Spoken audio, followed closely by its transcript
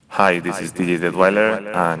Hi, this is DJ Deadweiler,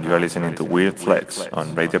 and you are listening to Weird Flex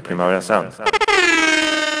on Radio Primavera Sound.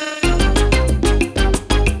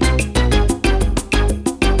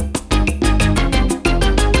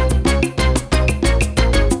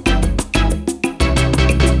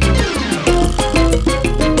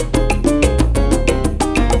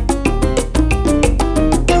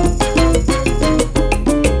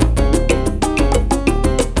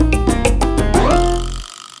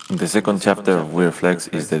 The second chapter of Weird Flex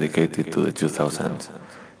is dedicated to the 2000s.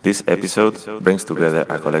 This episode brings together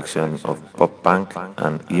a collection of pop punk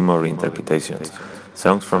and emo reinterpretations,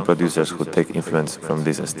 songs from producers who take influence from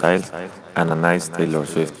these styles, and a nice Taylor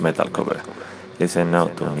Swift metal cover. Listen now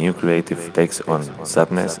to new creative takes on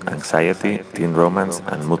sadness, anxiety, teen romance,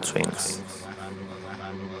 and mood swings.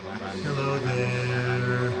 Hello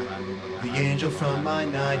there, the angel from my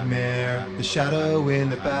nightmare, the shadow in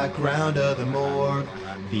the background of the morgue,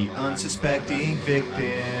 the unsuspecting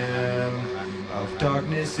victim of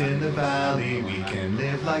darkness in the valley. We can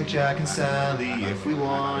live like Jack and Sally if we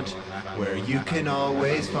want, where you can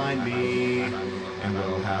always find me. And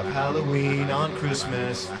we'll have Halloween on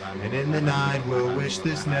Christmas, and in the night we'll wish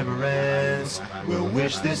this never ends. We'll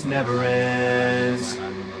wish this never ends.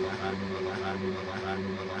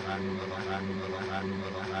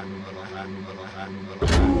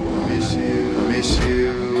 Miss you, miss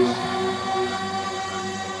you.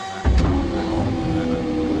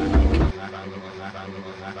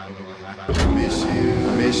 Miss you,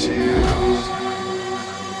 miss you.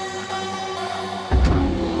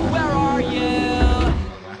 Where are you?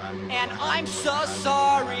 And I'm so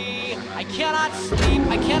sorry. I cannot sleep,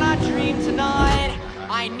 I cannot dream tonight.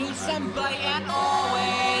 I need somebody and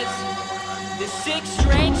always. This sick,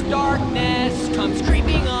 strange darkness comes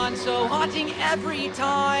creeping on, so haunting every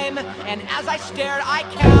time. And as I stared, I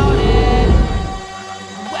counted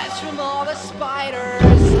webs from all the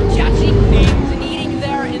spiders, catching things and eating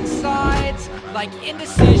their insides, like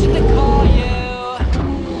indecision to call you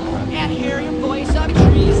and hear your voice of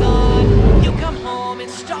treason. You come home and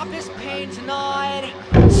stop this pain tonight.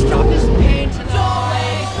 Stop this pain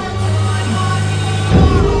tonight.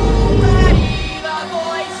 You're already the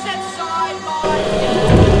voice inside my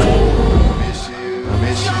head. Miss you,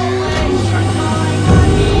 miss Don't you. waste your time on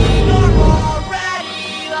me. You're already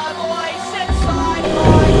the voice inside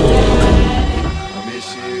my head. I miss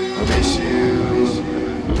you, I miss you.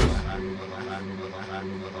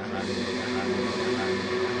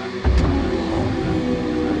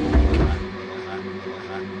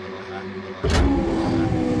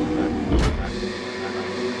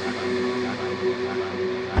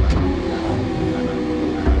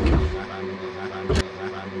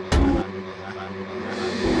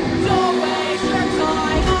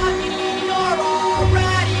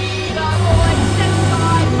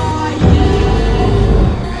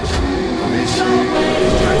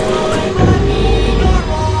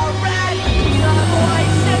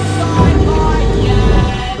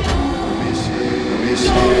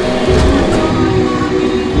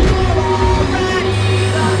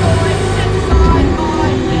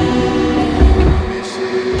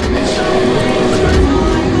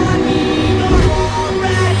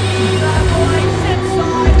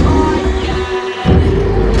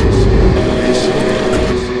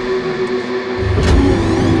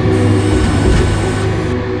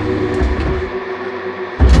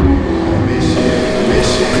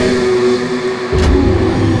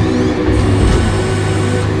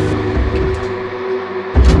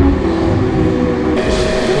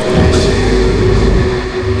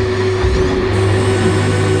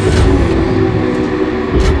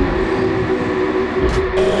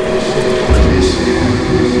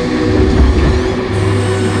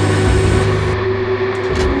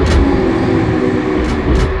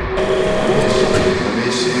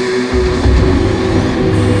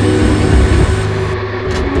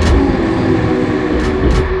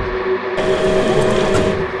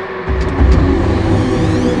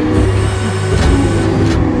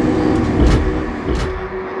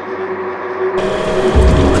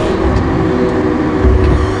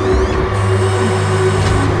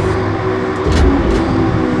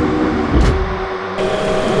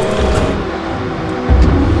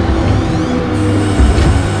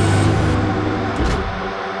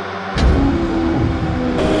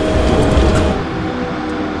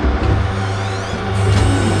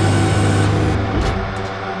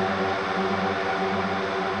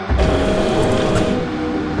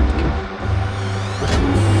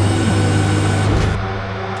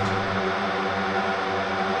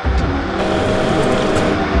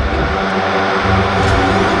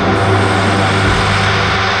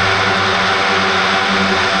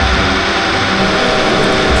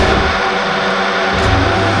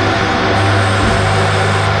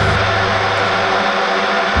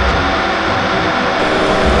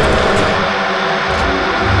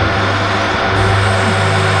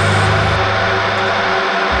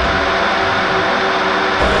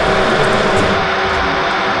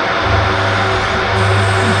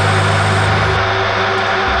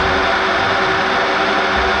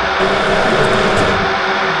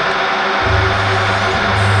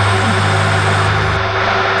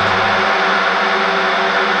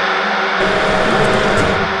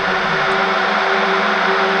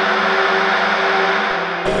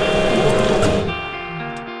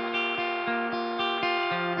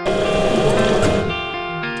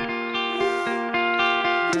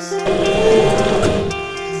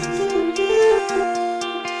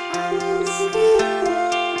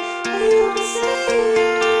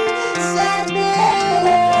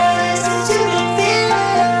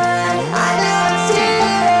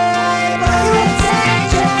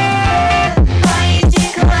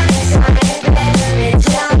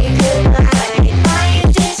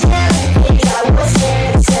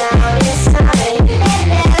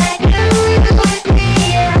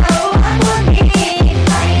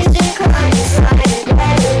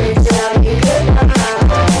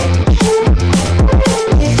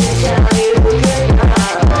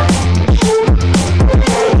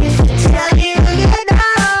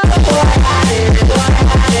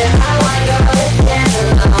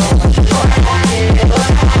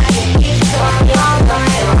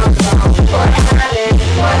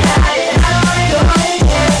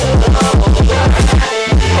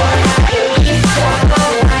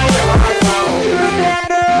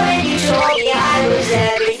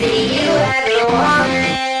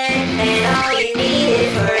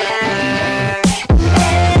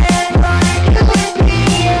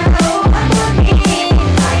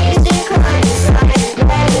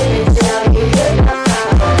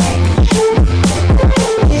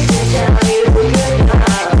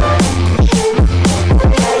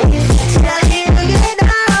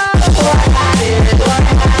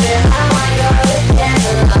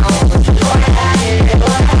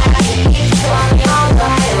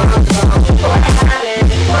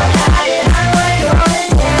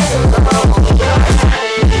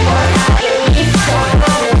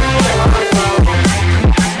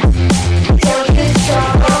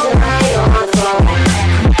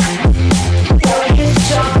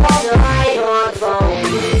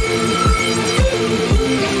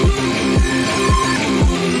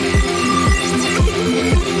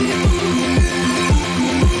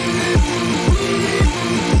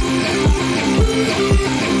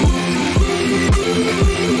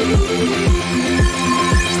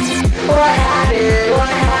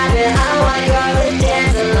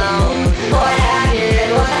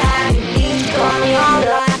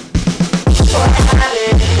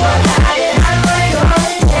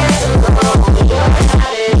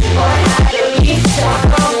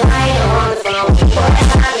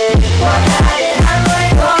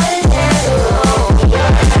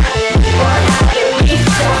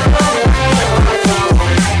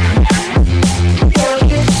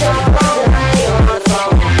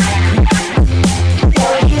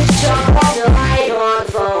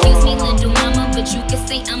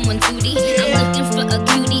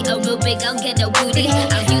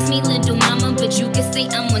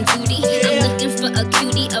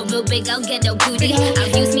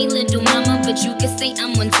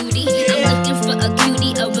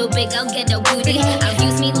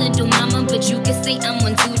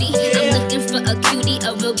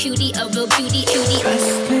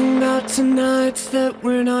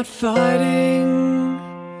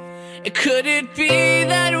 Could it be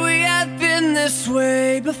that we have been this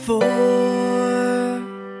way before?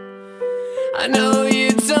 I know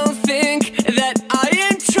you don't think that I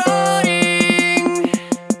am trying.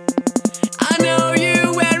 I know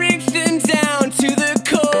you're wearing thin down to the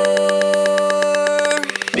core.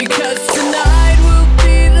 Because tonight will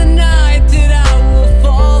be the night that I will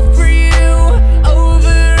fall for you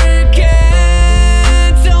over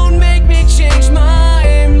again. Don't make me change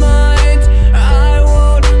my mind. I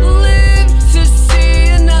won't live to see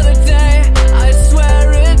another day. I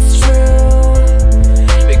swear it's true.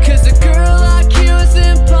 Because a girl like you is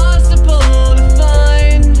impossible to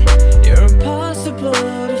find. You're impossible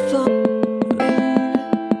to find.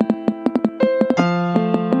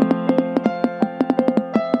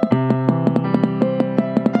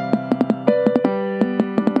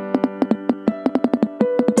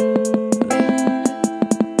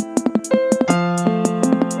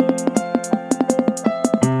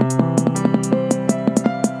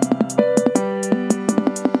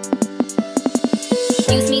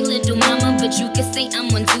 Excuse me, little mama, but you can say I'm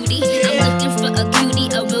one tootie. I'm looking for a cutie,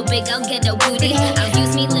 a real big, I'll get a booty.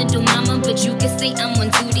 Excuse me, little mama, but you can say I'm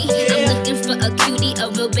one tootie. I'm looking for a cutie, a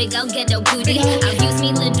real big, I'll get a booty. Excuse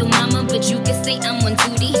me, little mama, but you can say I'm one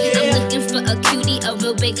tootie. I'm looking for a cutie, a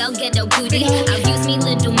real big, I'll get a booty. Excuse me,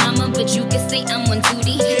 little mama, but you can say I'm one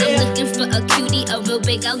tootie. I'm looking for a cutie, a real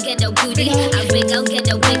big, I'll get a booty. I big, I'll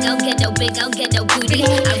get a big, I'll get a big, I'll get a booty.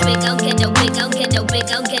 I big, I'll get a big, I'll get a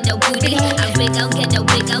big, I'll get a booty. I big, I'll get a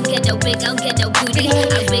wig, I'll get a wig, I'll get a booty.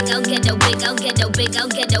 I wig, I'll get a wig, I'll get a wig, I'll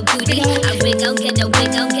get a booty. I wig, I'll get a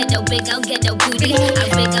wig, I'll get a wig, I'll get a booty. I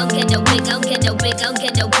wig, I'll get a wig, I'll get a wig, I'll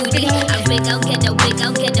get a booty. I wig, I'll get a wig,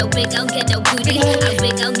 I'll get a wig, I'll get a booty. I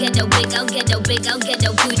wig, I'll get a wig, I'll get a wig, I'll get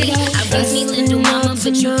a booty. I raise me little mama,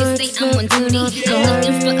 but you can say I'm one tootie. I'm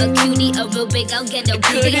looking for a cutie, a real big, I'll get a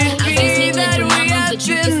booty. I raise me little mama, but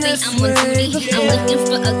you can say I'm one tootie. I'm looking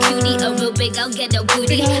for a cutie, a real big, I'll get a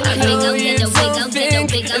booty. I wig, I'll get a wig, I'll get a wig,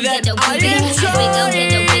 I'll get a booty. I wig, I'll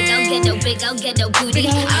get a wig, I'll get a wig, I'll get a booty.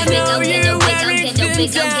 I wig, I'll get a wig, I'll get a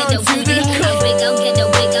wig, I'll get a booty. I wig, I'll get a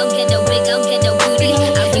wig, I'll get a wig, I'll get a booty.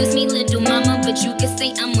 I've used me little mama, but you can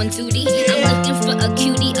say I'm one tootie. I'm looking for a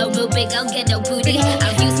cutie, a real big, I'll get a booty.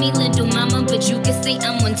 I've used me little mama, but you can say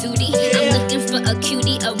I'm one tootie. I'm looking for a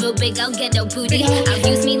cutie, a real big, I'll get a booty. I've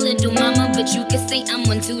used me little mama, but you can say I'm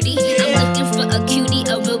one tootie. I'm looking for a cutie,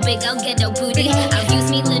 a real big, I'll get a booty. I've used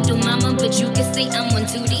me little mama, but you can say I'm one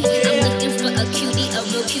tootie. I'm looking for a cutie, a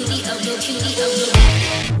real cutie, a real cutie, a real.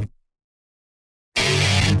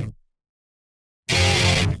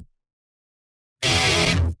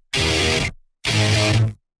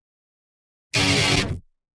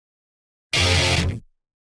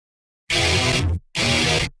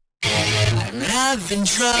 I'm having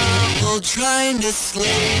trouble trying to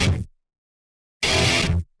sleep.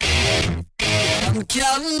 I'm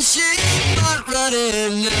counting sheep, not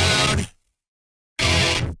running out.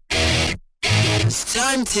 As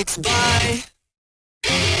time ticks by,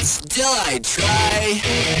 still I try.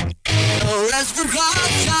 No rest for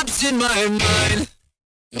cross-chops in my mind.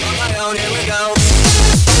 On my own, here we go.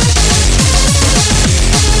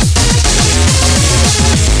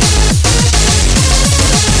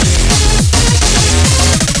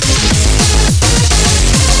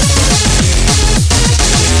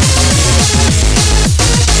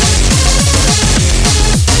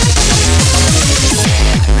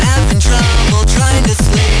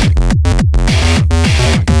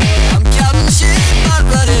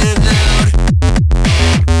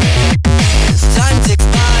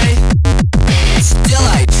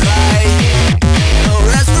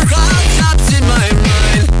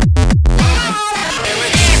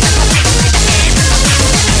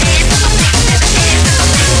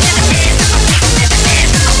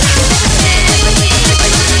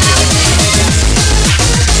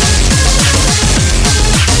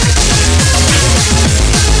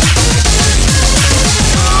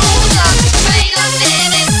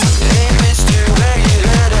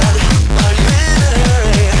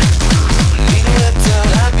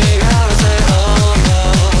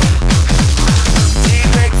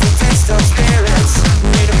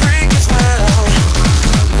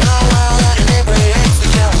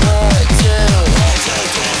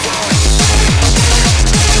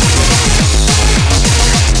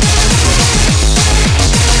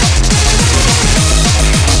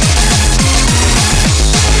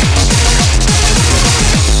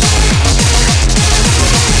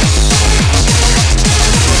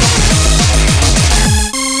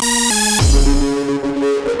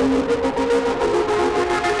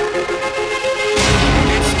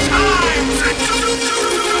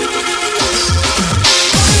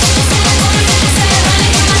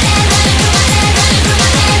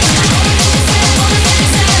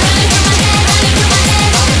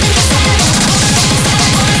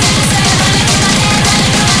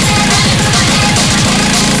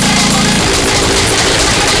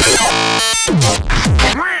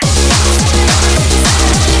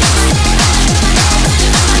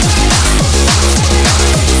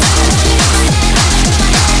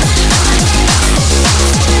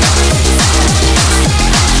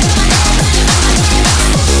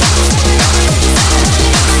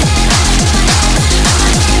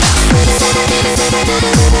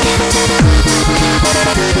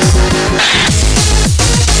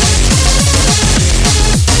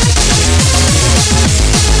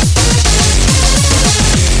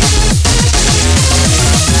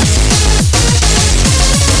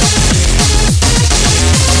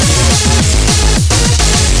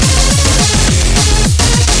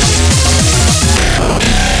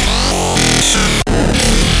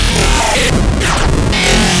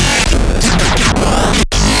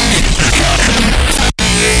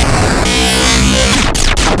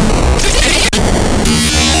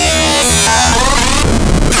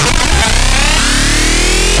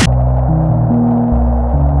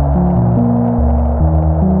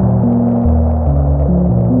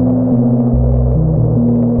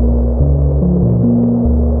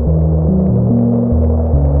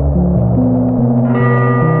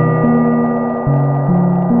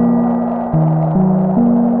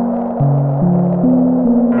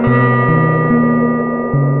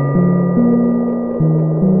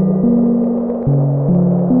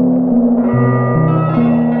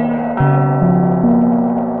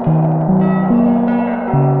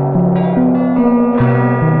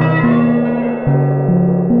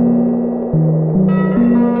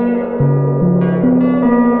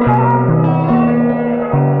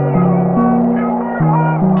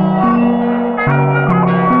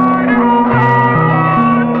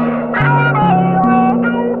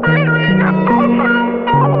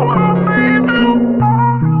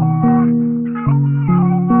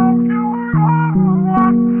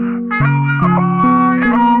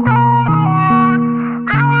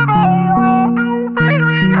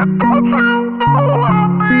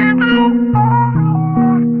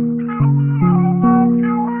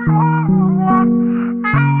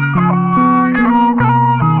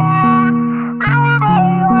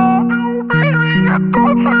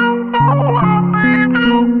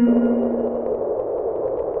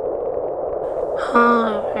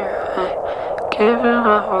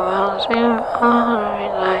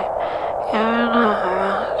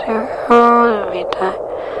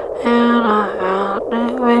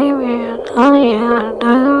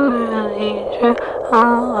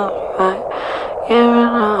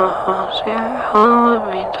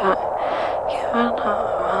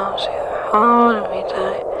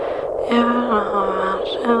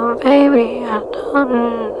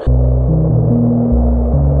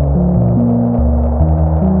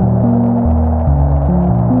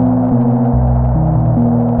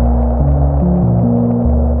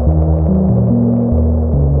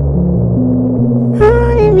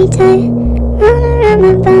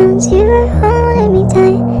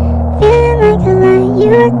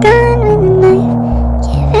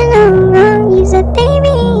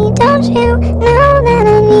 Don't you know that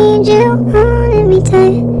I need you? Holding me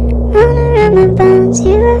tight, round my bones.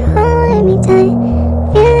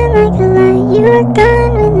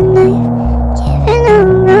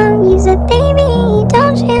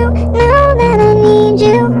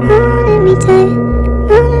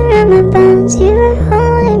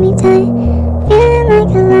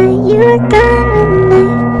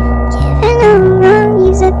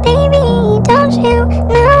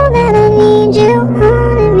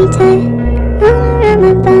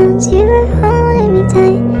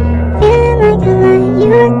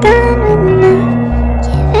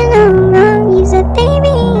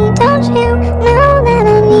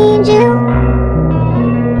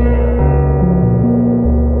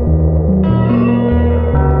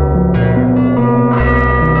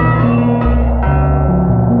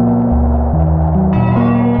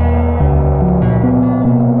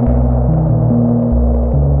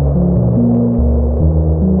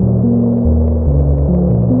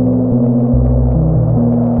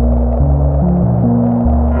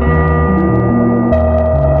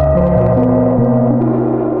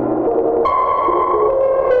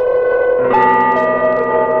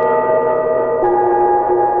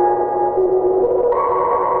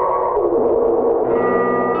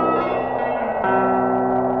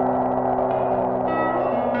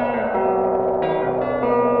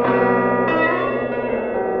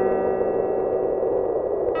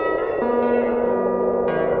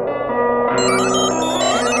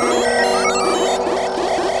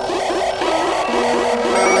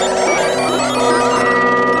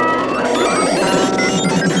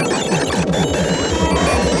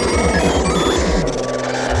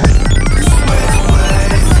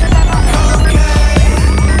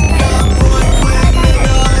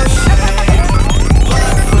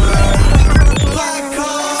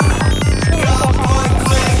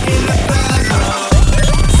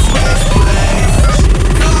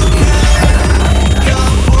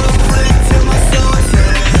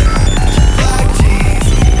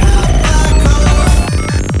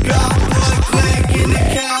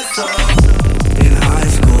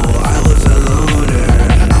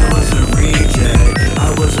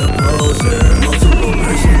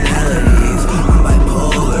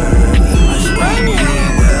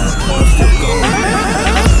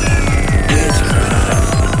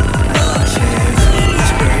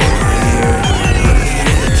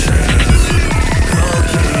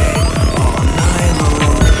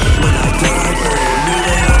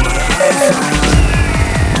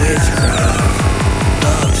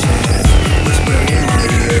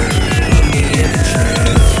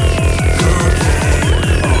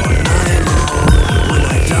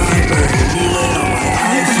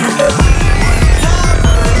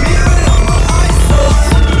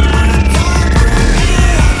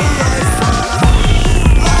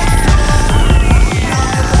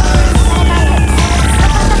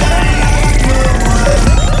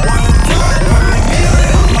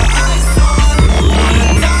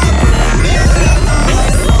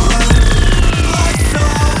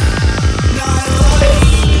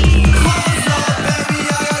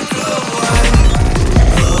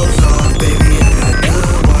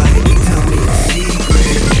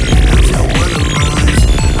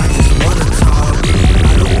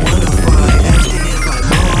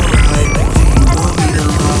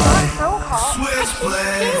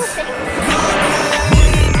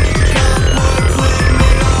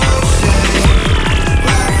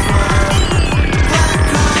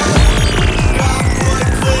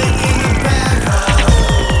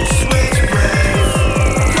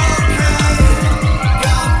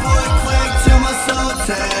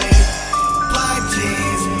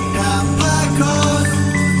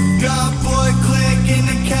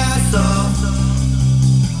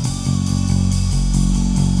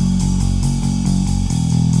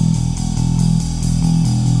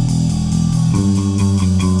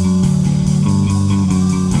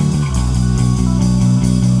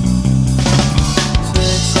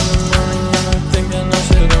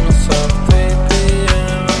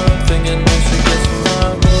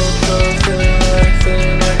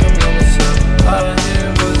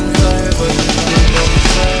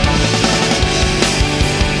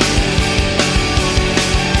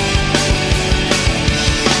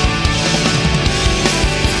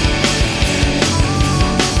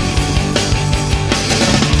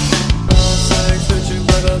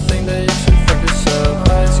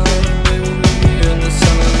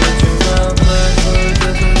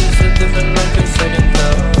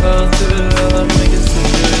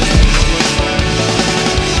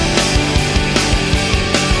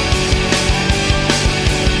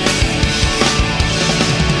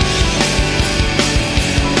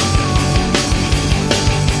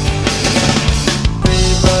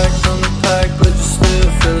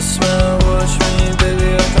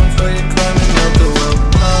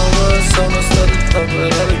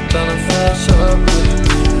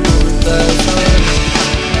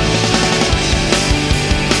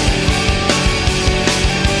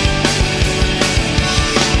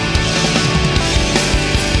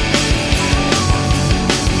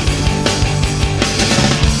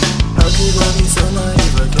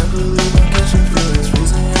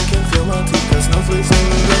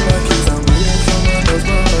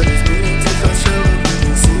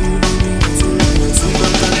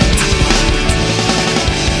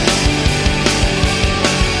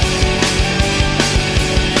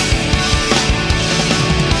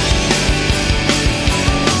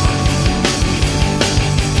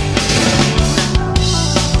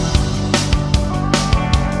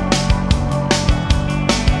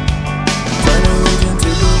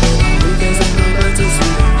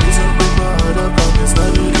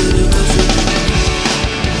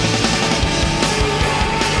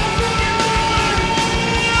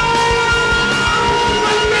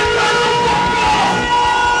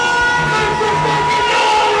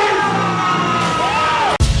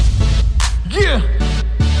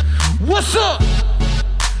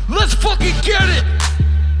 get it.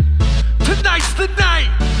 Tonight's the night.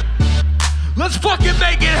 Let's fucking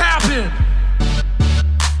make it happen.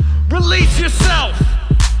 Release yourself.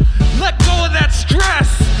 Let go of that stress.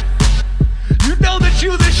 You know that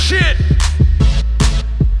you the shit.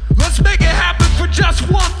 Let's make it happen for just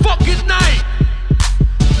one fucking night.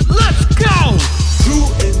 Let's go. Who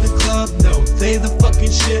in the club knows they the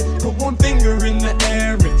fucking shit? Put one finger in the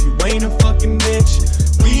air if you ain't a fucking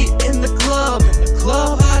bitch. We in the club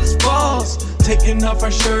hot as balls. Taking off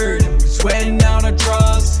our shirt and we sweating out our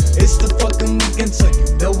drawers. It's the fucking weekend, so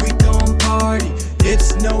you know we gon' party.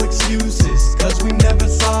 It's no excuses, cause we never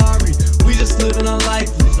sorry. We just living our life,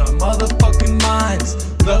 lose our motherfucking minds.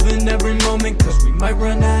 Loving every moment, cause we might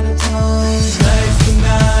run out of time. Tonight's the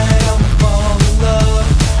night, I'ma fall in love.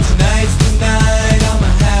 Tonight's the night, I'ma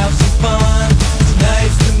have some fun.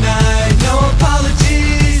 Tonight's the night, no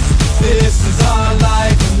apologies. This is our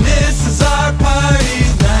life and this is our party.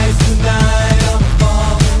 Tonight's the night, I'ma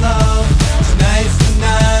fall in love. Tonight's the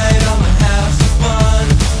night, I'ma have some fun.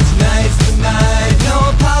 Tonight's the night, no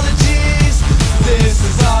apologies. This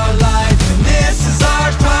is our life and this is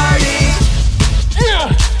our party. Yeah,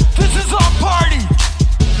 this is our party.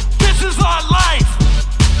 This is our life.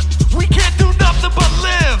 We can't do nothing but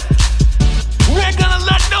live. We ain't gonna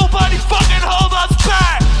let nobody fucking hold us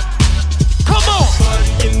back. Come on.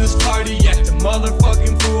 Party in this party, act a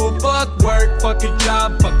motherfucking fool. Fuck work, fuck a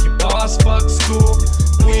job, fuck your boss, fuck school.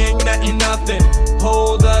 We ain't letting nothing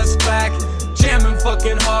hold us back. Jamming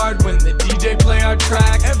fucking hard when the DJ play our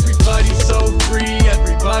track. Everybody's so free,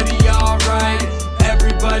 everybody alright.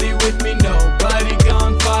 Everybody with me, nobody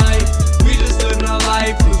gon' fight. We just living our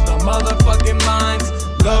life, losing our motherfucking minds.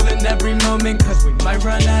 Loving every moment, cause we might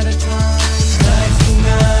run out of time. Tonight's the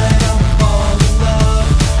night, I'ma fall in love.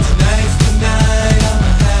 Tonight's the night,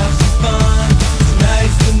 I'ma have some fun.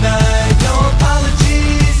 Tonight's the night, no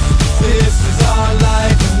apologies. This is our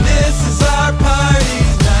life and this is our party.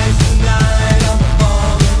 Tonight's the night, I'ma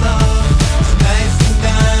fall in love. Tonight's the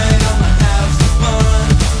night, I'ma have some fun.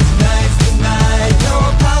 Tonight's the night, no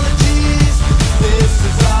apologies. This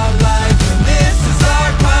is our life and this is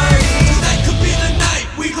our party. Tonight could be the night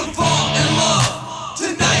we gon' fall in love.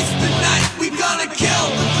 Tonight's the night we gonna kill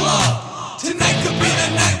the club. Tonight could be the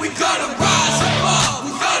night we gonna rise above.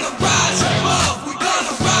 We gonna rise above. We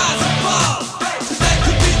gonna rise above. Tonight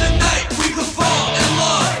could be the night we gon' fall in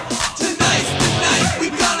love. Tonight's the night we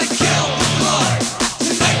gonna kill the club.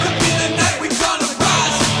 Tonight could be the night we gonna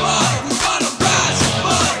rise above. We gonna rise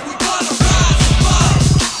above. We gonna rise above.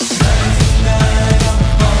 Tonight's the night I'ma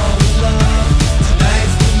fall in love.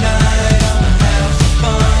 Tonight's the night I'ma have some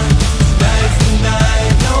fun. Tonight's the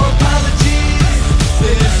night, no apologies.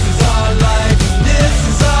 This is our life and this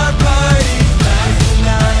is our party. Tonight's the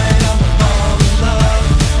night I'ma fall in love.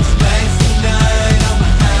 Tonight's the night I'ma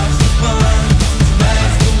have some fun.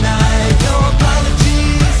 Tonight's the night, no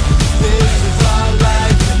apologies. This is our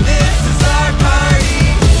life and this is our party.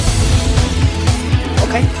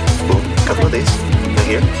 Okay, boom, couple of these. Now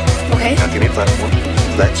here. Okay. Now give me a platform.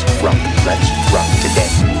 Let's rock today.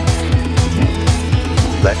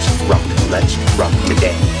 Let's rock today. Let's rock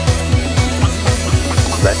today.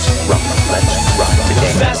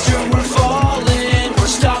 Faster we're falling, we're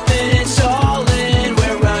stopping and stalling,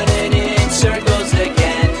 we're running in circles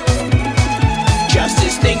again. Just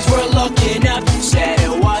as things were looking up, said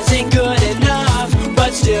it wasn't good enough,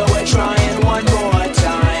 but still we're trying one more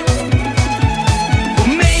time.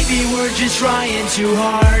 Maybe we're just trying too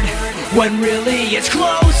hard, when really it's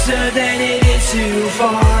closer than it is too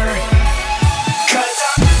far. 'Cause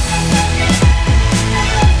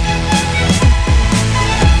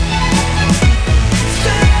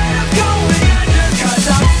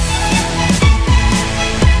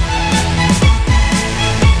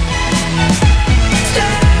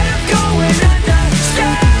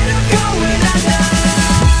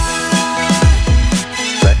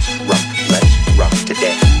Let's rock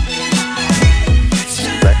today.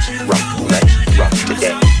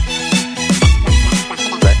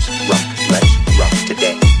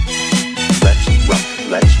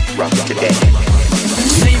 Let's rock today.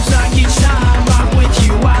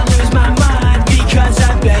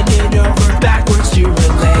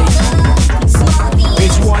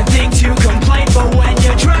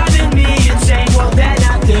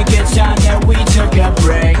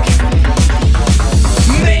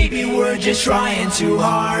 too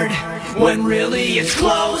hard, when really it's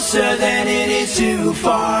closer than it is too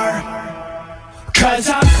far. 'Cause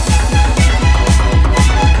I'm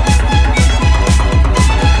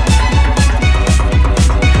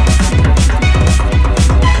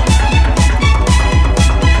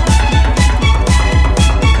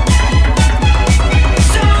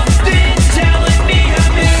something's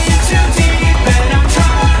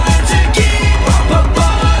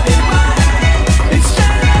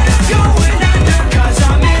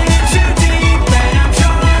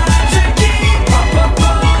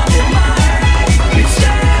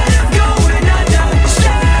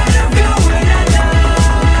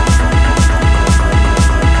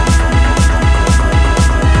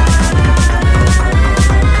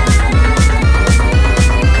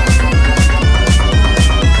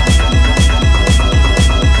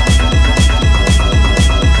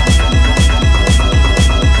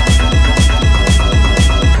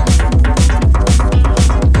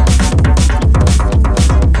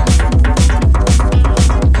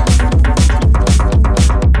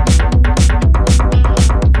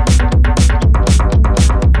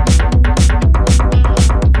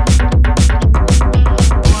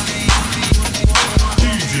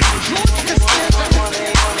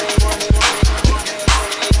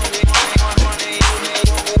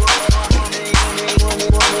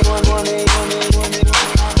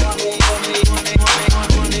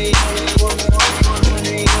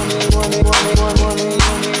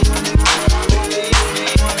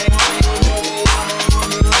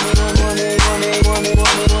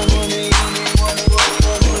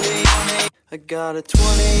got a $20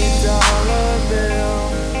 bill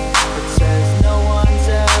that says no one's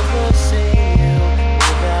ever seen you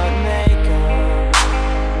without makeup.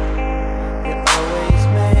 You're always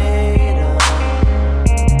made up.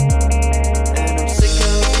 And I'm sick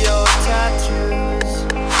of your tattoos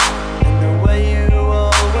and the way you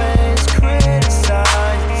always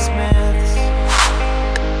criticize the Smiths.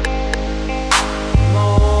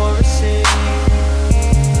 Morrissey,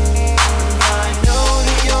 I know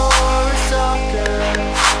that you're a sucker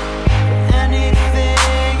for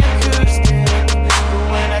anything acoustic,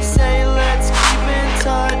 but when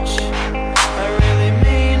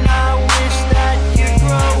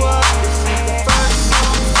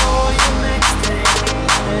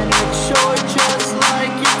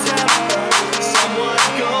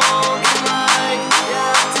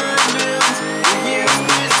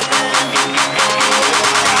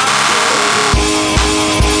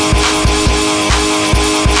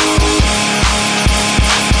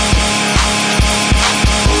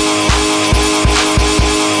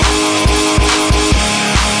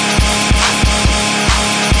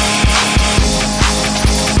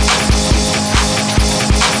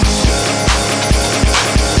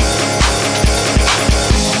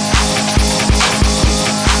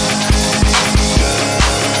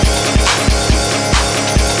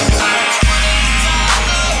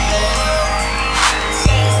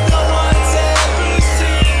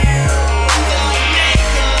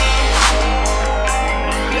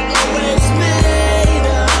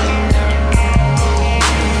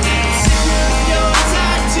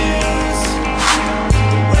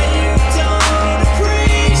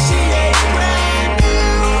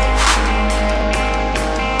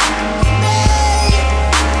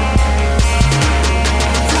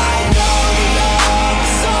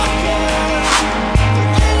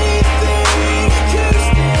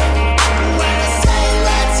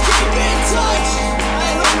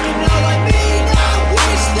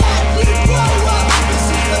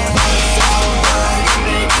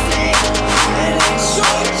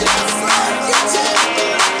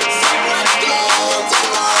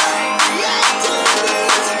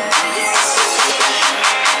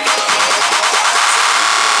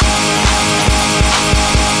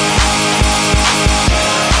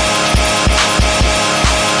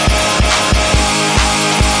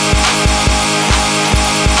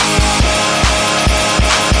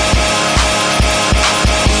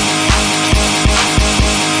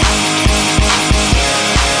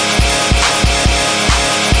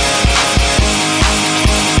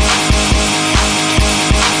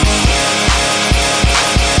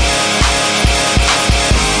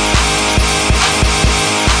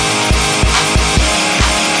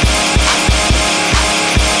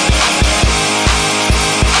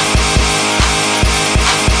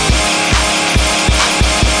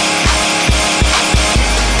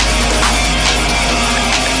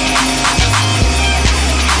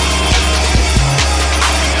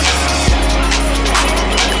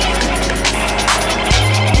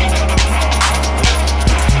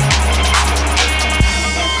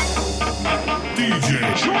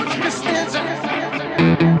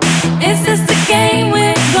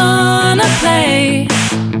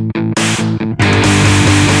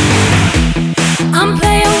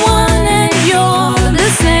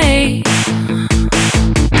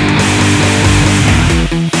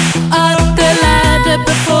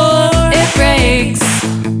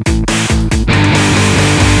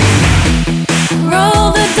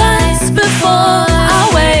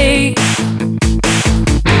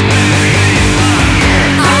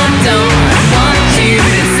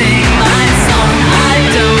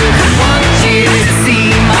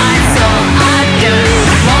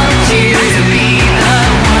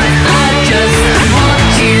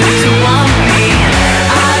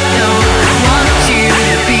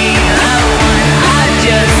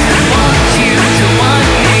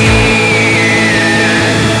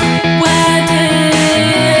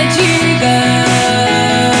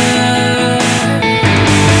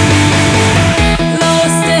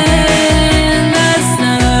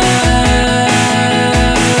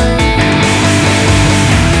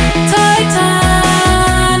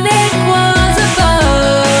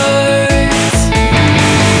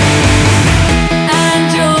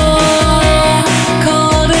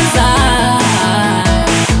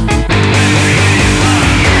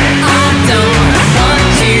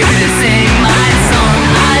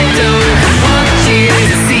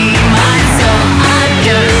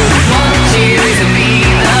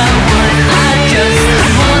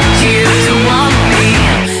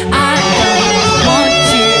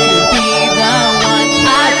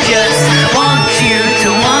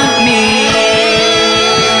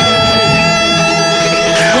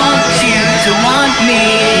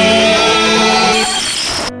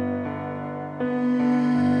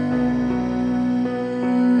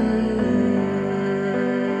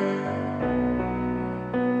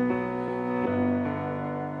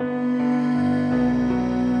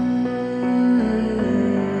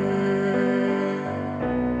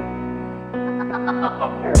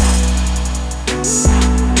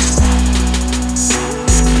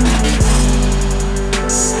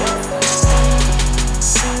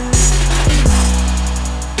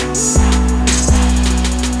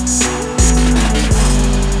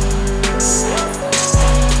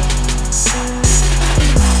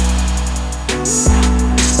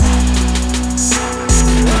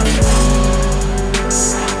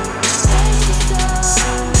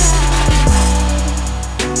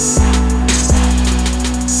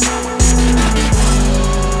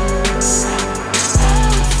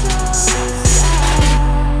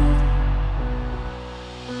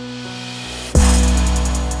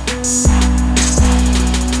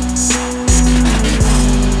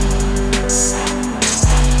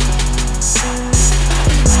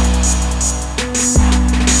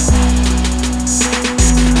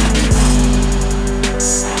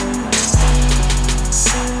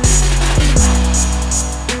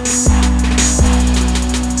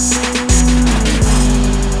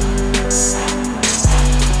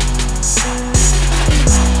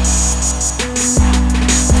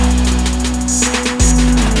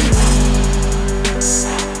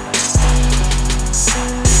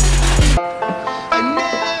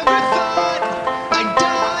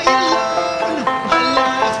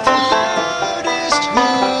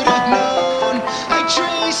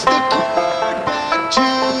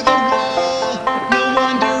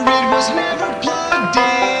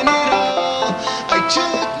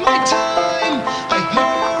my time. I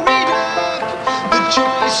hurried up. The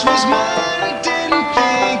choice was mine. I didn't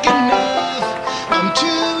think enough. I'm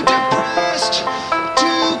too depressed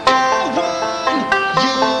to go on.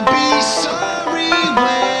 You'll be sorry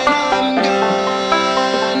when I'm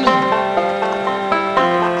gone.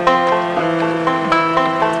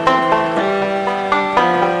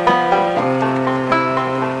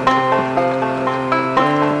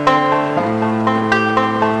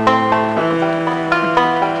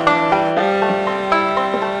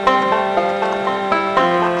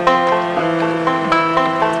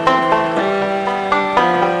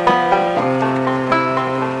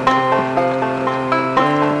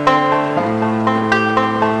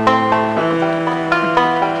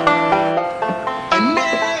 I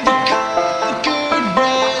never conquered,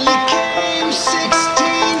 rarely came.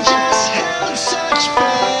 16 just held such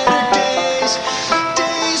better days.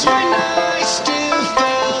 Days when I still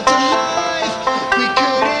felt alive. We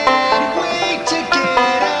couldn't wait to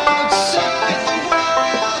get outside. The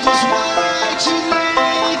world was way too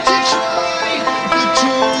late to try. The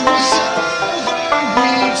tour was over,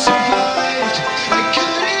 we'd survived. I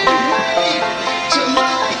couldn't wait till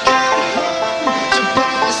I got home to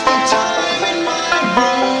pass the time in my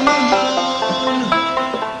room alone.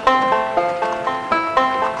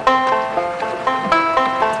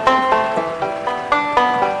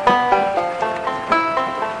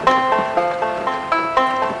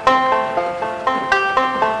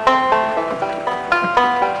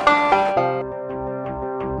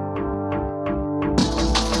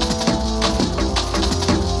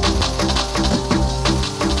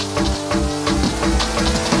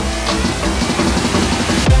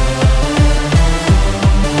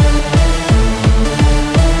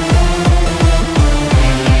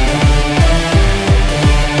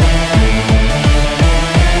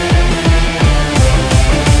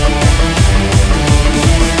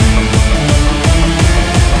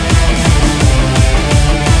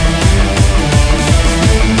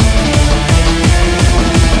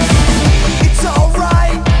 It's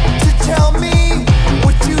alright to tell me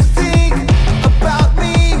what you think about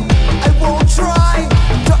me. I won't try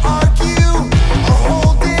to argue or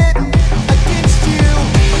hold it against you.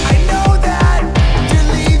 I know that you're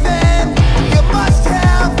leaving. You must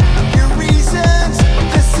have your reasons.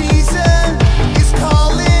 The season is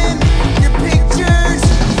calling. Your pictures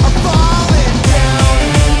are falling down.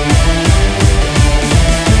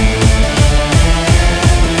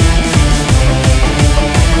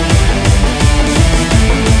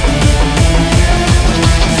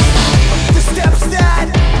 The steps that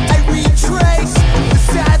I retrace, the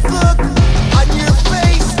sad look on your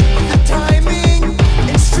face, the timing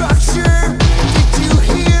and structure. Did you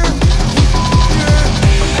hear? You're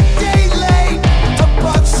a day late, a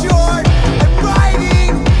buck short. I'm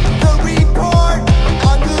writing the report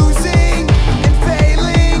on losing and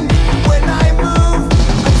failing. When I move,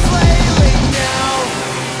 I'm flailing now,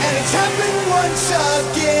 and it's happened once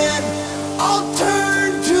again. I'll turn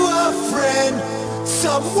to a friend,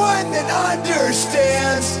 someone that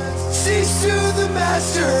understands, sees through the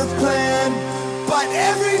master plan. But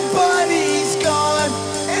everybody's gone,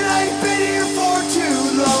 and I've been here for too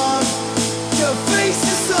long to face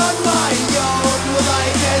this on my own. Well, I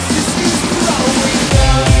guess this is growing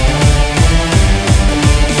up.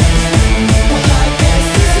 Well, I guess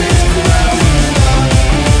this is growing up.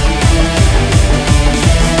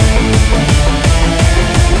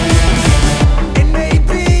 And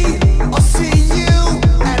maybe I'll see you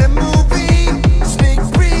at a movie sneak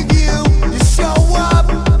preview. You show up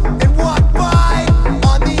and walk by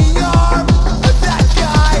on the arm of that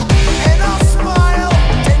guy, and I'll smile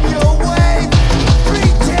and you'll wave,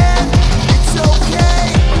 pretend it's okay.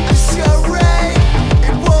 A charade,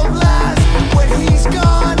 it won't last when he's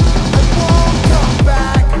gone. I won't come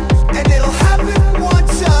back, and it'll happen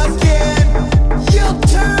once again. You'll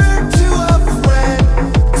turn to a friend,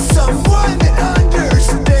 someone that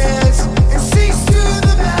understands and sees through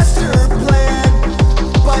the master plan.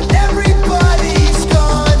 But everybody's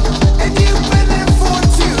gone, and you've been there for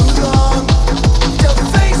too long to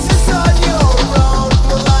face this on your own.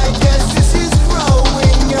 Well, I guess this is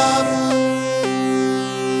growing up.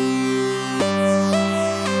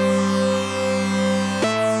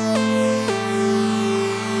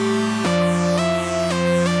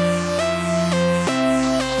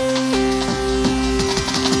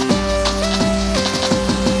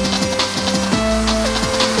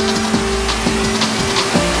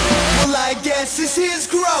 Well, I guess this is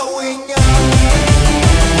growing up.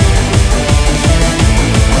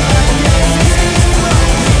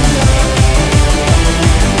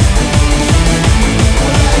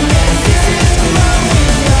 Well, I guess this is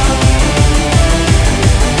growing up.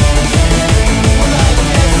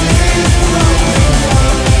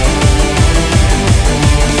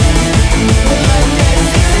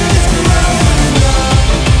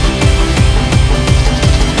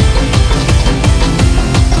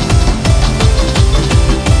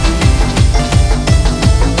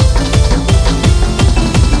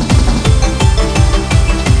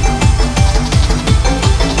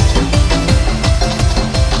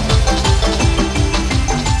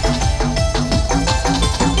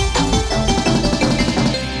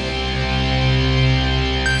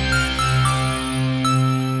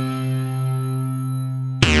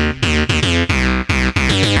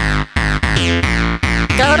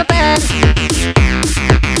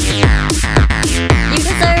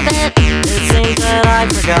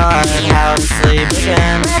 to sleep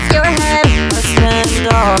again. Lift your head. I spend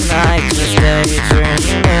all night just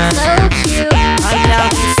daydreaming. So cute. I'm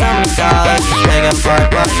counting so many dollars. They go bark,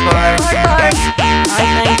 bark, bark. Bark, bark. I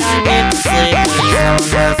think I need to sleep with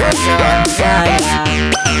someone else for sure. Yeah, yeah.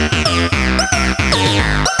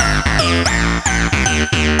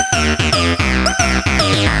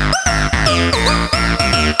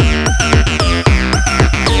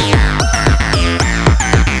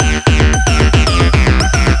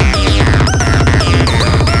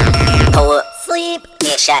 Pull up. Sleep.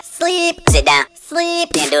 Get shot. Sleep. Sit down. Sleep.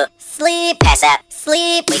 Stand up. Sleep. Pass out.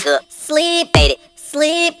 Sleep. Wake up. Sleep. Fade it.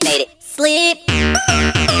 Sleep. Fade it. Sleep.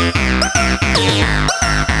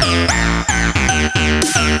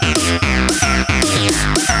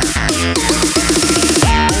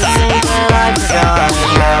 I forgot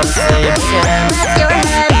how to sleep again. Lift your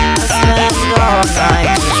head. I spend all night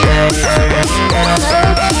just daydreaming. So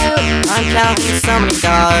cute. I'm counting so many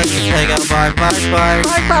dollars. They go bark, bark, bark.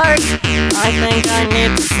 Bark, bark. I think I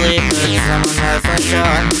need to sleep with someone else for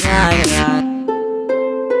sure. Yeah, yeah.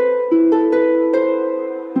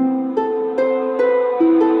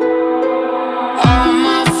 All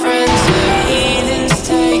my friends are heathens,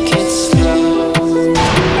 take it slow.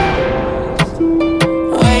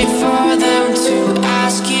 Wait for them to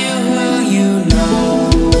ask you who you know.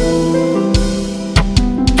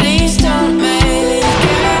 Please don't make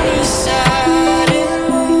any sudden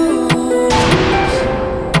moves.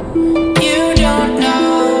 You don't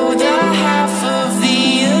know the half of the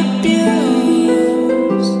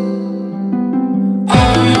abuse.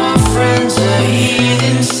 All my friends are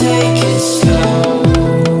heathens, take it slow.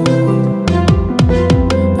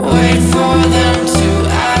 Wait for them to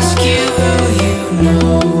ask you who you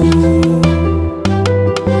know.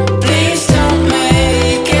 Please don't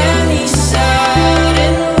make any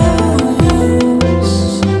sudden moves.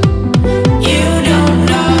 You don't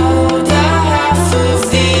know the half of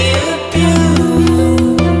the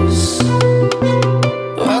abuse.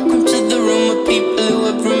 Welcome to the room of people who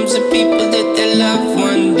have rooms of people that they love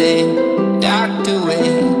one day docked away.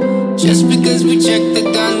 Just because we check the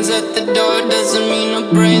guns at the door doesn't mean our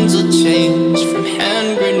brains will change from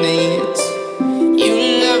hand grenades. You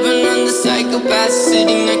love another psychopath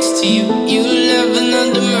sitting next to you. You love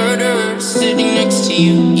another murderer sitting next to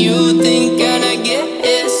you. You think I'd get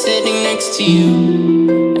it sitting next to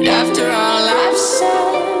you. But after all I've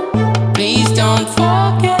said, please don't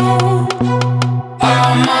forget.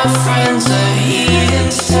 All my friends are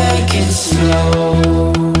heathens, take it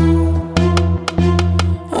slow.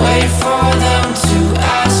 Wait for them to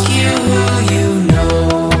ask you who you know.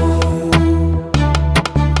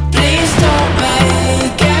 Please don't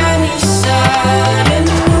make any sudden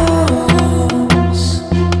moves.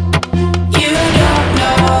 You don't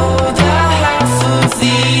know the half of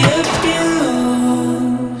the abuse.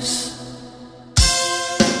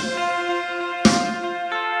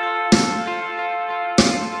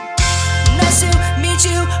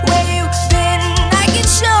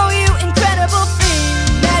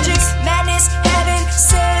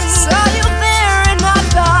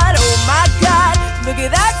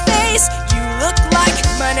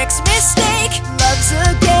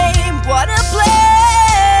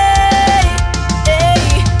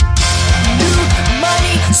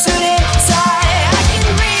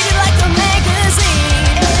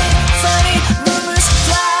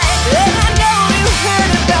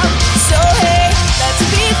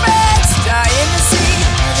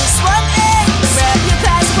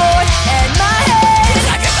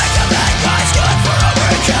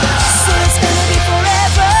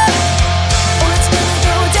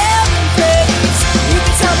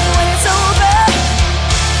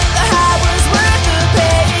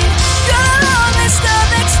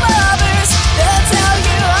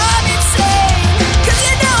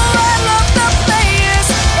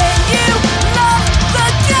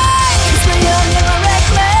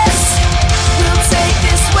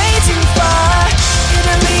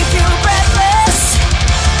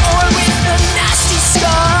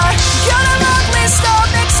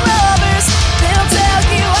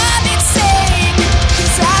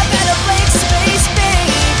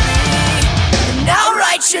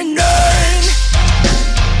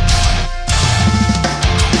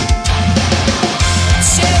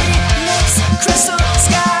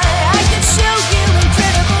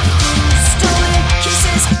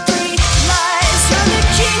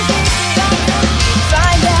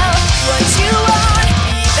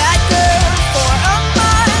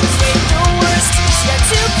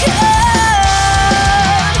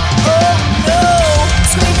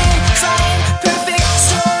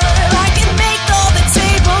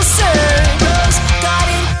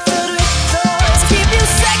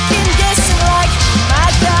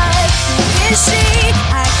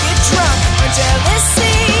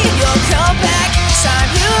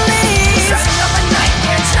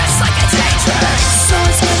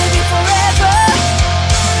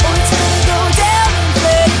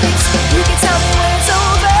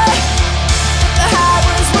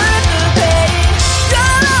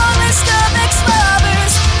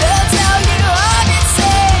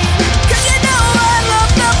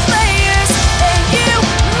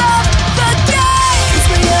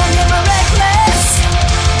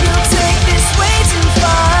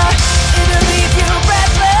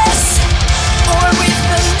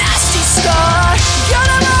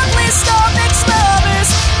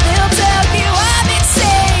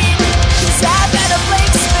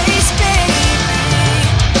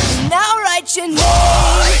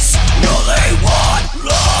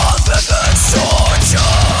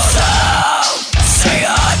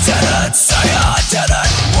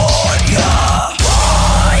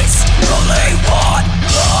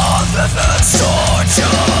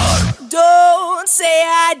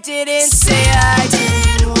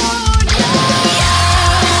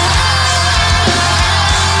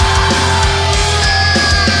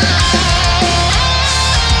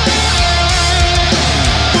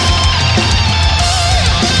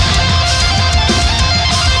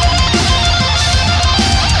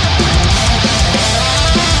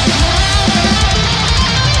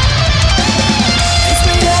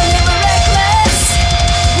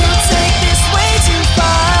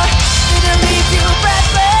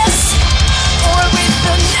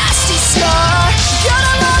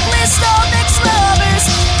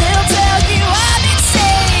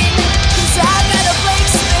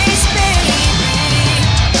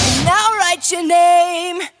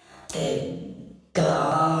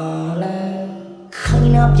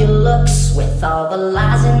 with all the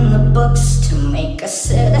lies in the books to make a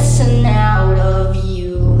citizen out of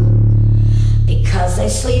you. Because they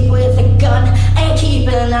sleep with a gun and keep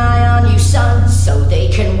an eye on you, son, so they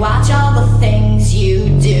can watch all the things you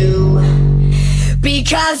do.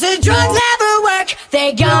 Because the drugs never work,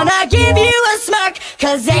 they gonna give you a smirk,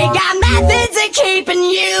 cause they got methods of keeping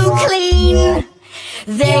you clean.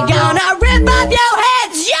 They gonna rip up your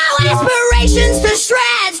heads, your aspirations to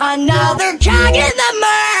shreds, another cog in the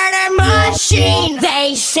murder machine.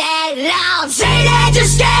 They said I'll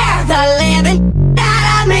teenagers scare the living out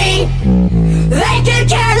of me. They could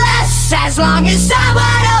care less as long as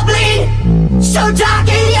someone will bleed. So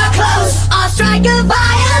darken your clothes, I'll strike a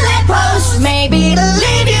violent pose, maybe to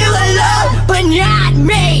leave you alone, but not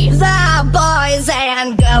me. The boys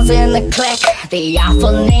and girls in the clique, the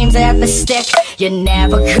awful names that the stick. You're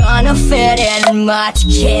never gonna fit in much,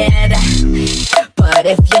 kid. But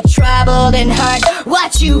if you're troubled and hurt,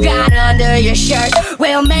 what you got under your shirt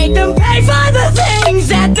will make them pay for the things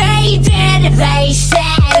that they did. They said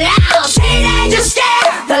I'll teenagers scare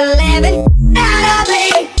the living out of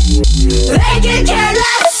me. They can care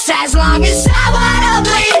less as long as someone will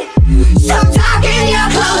bleed. So darken your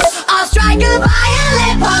clothes, I'll strike a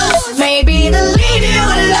violent pose, maybe to leave you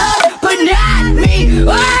alone, but not me.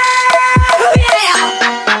 Oh, yeah.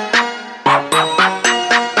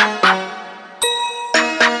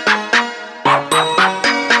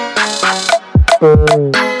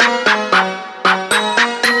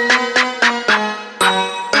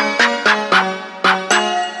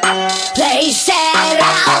 They said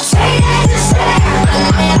I'll teenagers scare the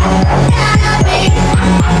living out of me.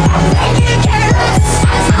 They can care less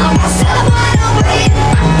as long as someone will bleed.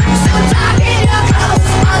 So darken your clothes,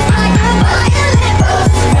 I'll strike a violent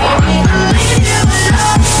pose, maybe to leave you alone, but not me.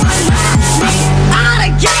 On a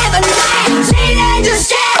given day, teenagers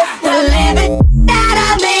scare the living out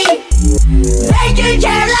of me. They can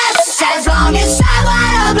care less as long as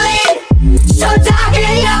someone will bleed. So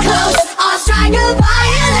darken your clothes, I'll strike a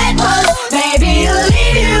violent pose, maybe to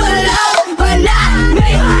leave you alone, but not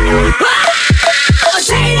me. Oh,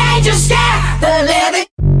 teenagers scare the living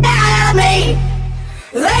out of me.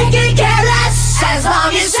 They can care less as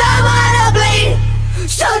long as someone will bleed.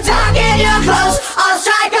 So darken your clothes,